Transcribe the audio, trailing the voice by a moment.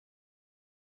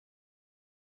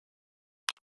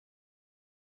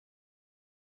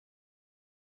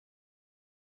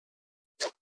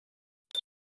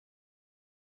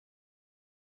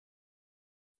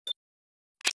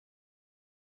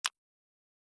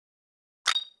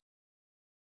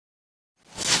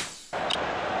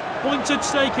Points at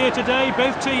stake here today.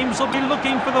 Both teams will be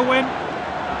looking for the win.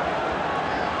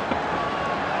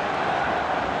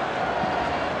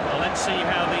 Well, let's see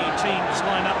how the teams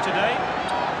line up today.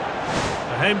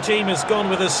 The home team has gone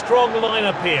with a strong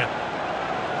lineup here.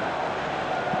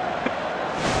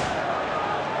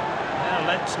 Now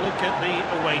let's look at the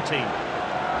away team.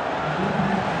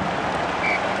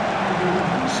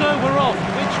 So we're off.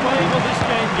 Which way will this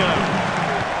game go?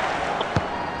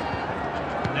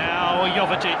 Now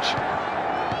Jovetic.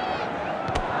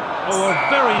 Oh, a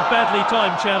very badly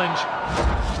timed challenge.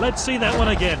 Let's see that one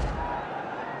again.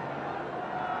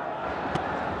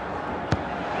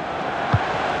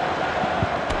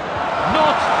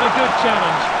 Not a good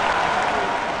challenge.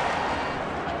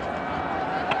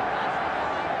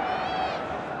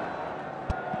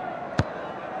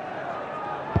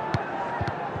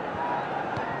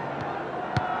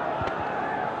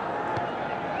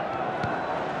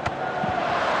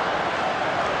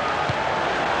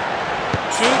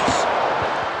 Shoots.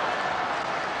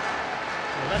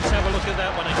 Well, let's have a look at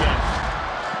that one again.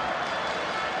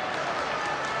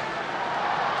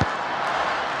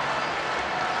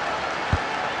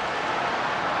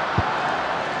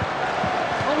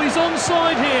 Oh, he's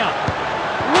onside here.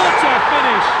 What a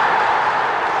finish!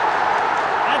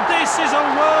 And this is a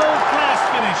world-class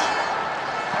finish.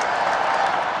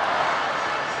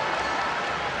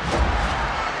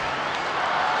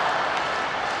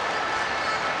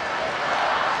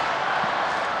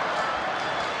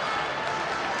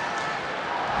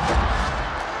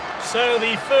 So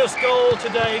the first goal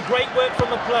today, great work from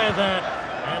the player there,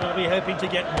 and I'll be hoping to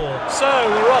get more. So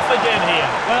we're off again here,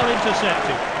 well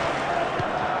intercepted.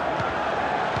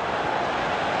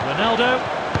 Ronaldo,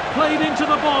 played into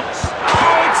the box.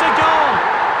 Oh, it's a goal!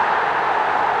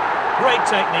 Great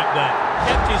technique there,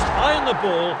 kept his eye on the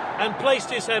ball and placed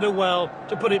his header well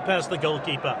to put it past the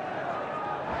goalkeeper.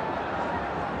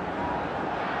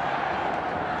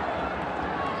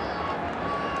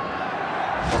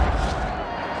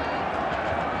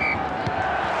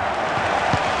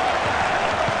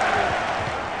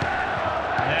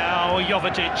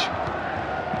 Jovetic.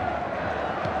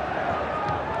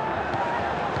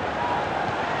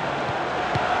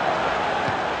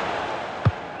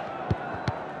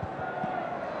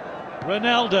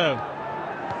 Ronaldo.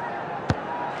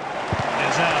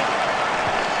 Is out.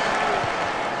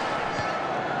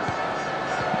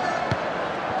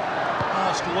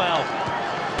 Passed well.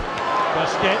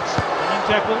 Busquets, and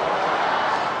tackle.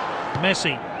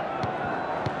 Messi.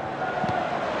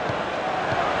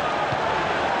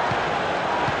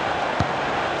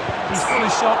 He's fully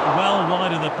shot well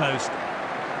wide of the post.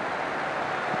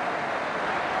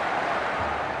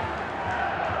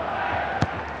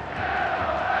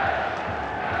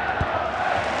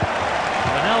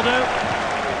 Ronaldo.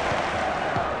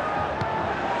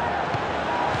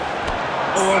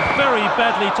 Oh, a very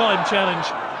badly timed challenge.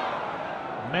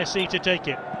 Messi to take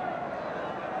it.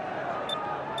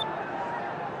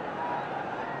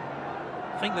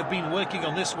 I think they've been working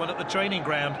on this one at the training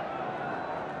ground.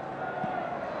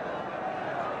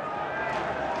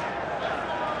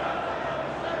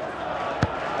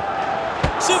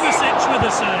 With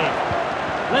a save.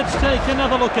 Let's take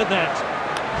another look at that.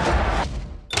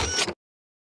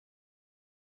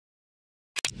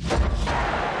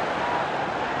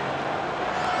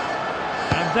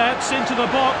 And that's into the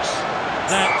box.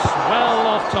 That's well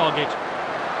off target.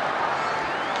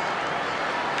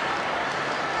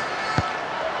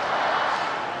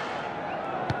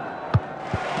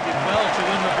 Did well to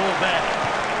win the ball back.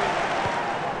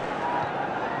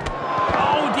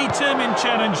 Oh, determined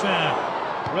challenge there.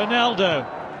 Ronaldo.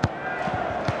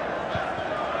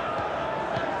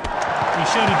 He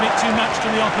showed a bit too much to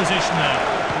the opposition there.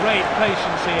 Great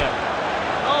patience here.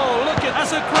 Oh, look at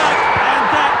that's a crack, and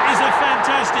that is a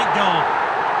fantastic goal.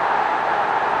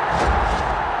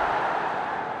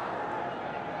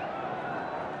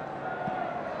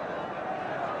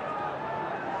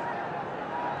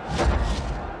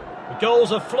 The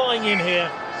goals are flying in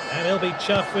here, and he'll be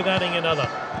chuffed with adding another.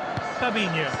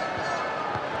 Fabinho.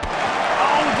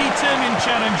 Determined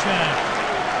challenge there.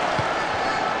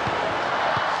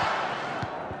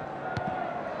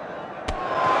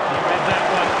 He read that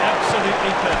one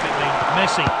absolutely perfectly.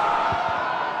 Messi.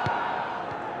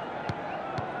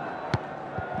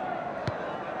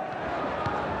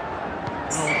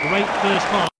 Oh, great first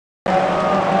half.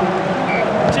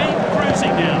 Team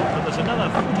cruising now, but there's another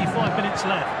 45 minutes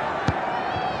left.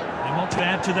 They want to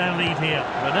add to their lead here.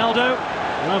 Ronaldo.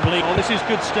 Lovely. Oh, this is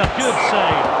good stuff. Good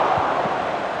save.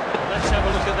 Let's have a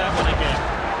look at that one again.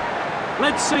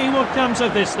 Let's see what comes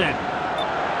of this then.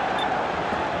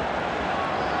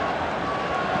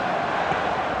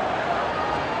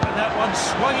 And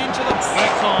swung into the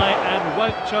back high and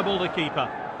won't trouble the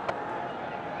keeper.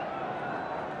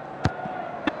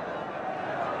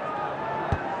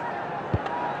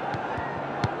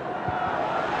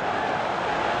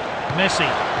 Messi.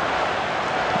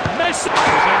 Messi!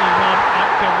 There's only one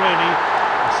outcome really.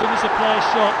 As soon as the player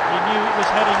shot, he knew it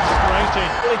was heading straight in.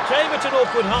 Well, it came at an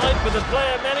awkward height, but the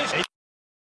player managed it.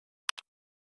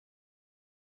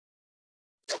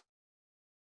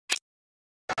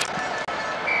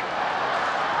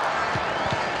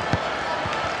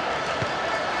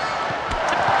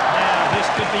 Now, this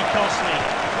could be costly.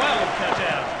 Well cut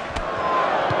out.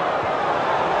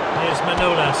 Here's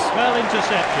Manolas. Well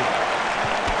intercepted.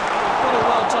 What a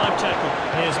well-timed tackle.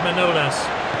 Here's Manolas.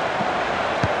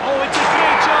 Oh, it's a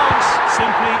clear chance.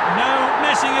 Simply no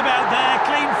messing about there.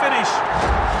 Clean finish.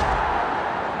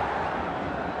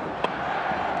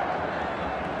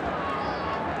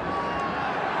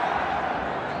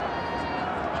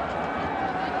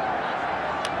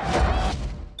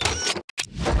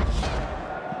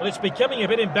 Well, it's becoming a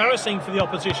bit embarrassing for the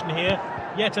opposition here.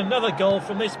 Yet another goal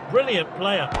from this brilliant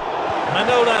player.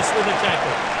 Manolas with a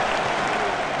tackle.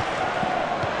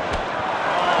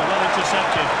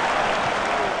 Intercepted.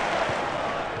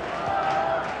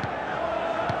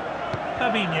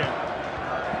 Fabinho.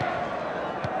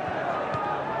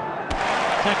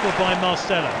 Tackled by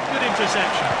Marcelo. Good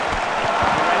interception.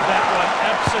 Read that one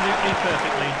absolutely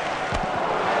perfectly.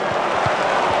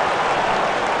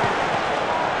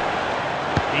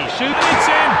 He shoots. And it's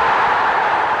in!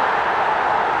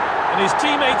 And his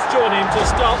teammates join him to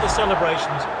start the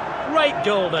celebrations. Great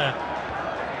goal there.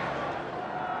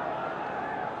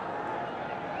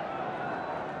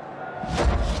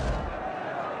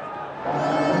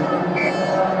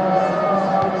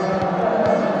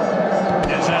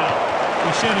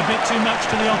 Showed a bit too much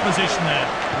to the opposition there.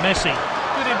 Messi,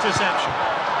 good interception.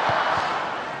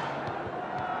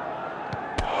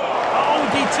 Oh,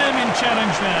 determined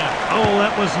challenge there. Oh,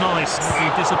 that was nice. He'll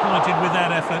be disappointed with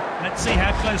that effort. Let's see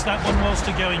how close that one was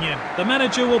to going in. The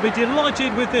manager will be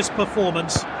delighted with this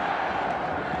performance.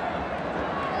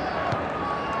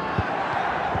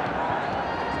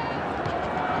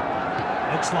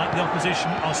 Looks like the opposition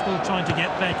are still trying to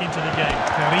get back into the game.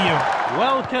 Carrillo,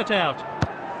 well cut out.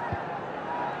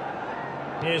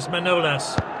 Here's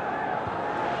Manolas.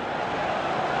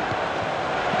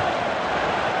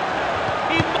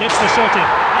 He gets the shot in.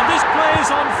 And this play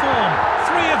is on form.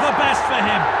 3 of the best for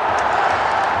him.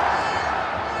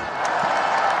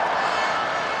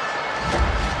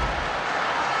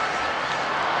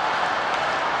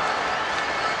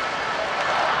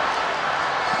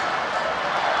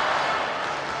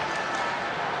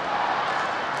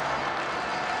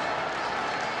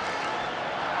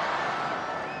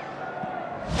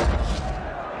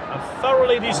 A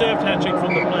thoroughly deserved hat-trick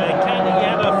from the player. Can he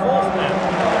add a 4th now?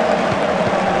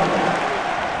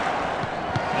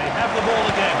 They have the ball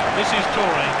again. This is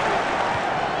Torre.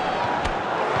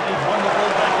 They've won the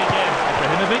ball back again.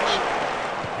 Ibrahimovic.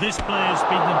 This player's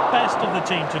been the best of the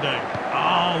team today.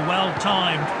 Oh, well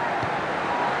timed.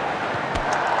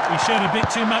 He showed a bit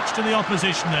too much to the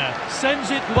opposition there. Sends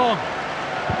it long.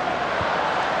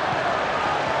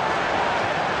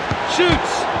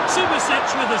 Shoots. Subasic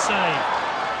with a save.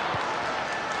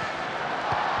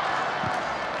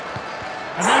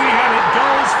 And there we have it,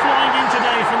 goals flying in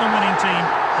today from the winning team.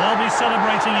 They'll be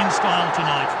celebrating in style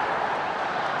tonight.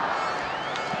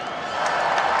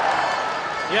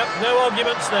 Yep, no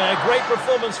arguments there. Great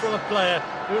performance from a player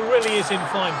who really is in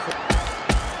fine form.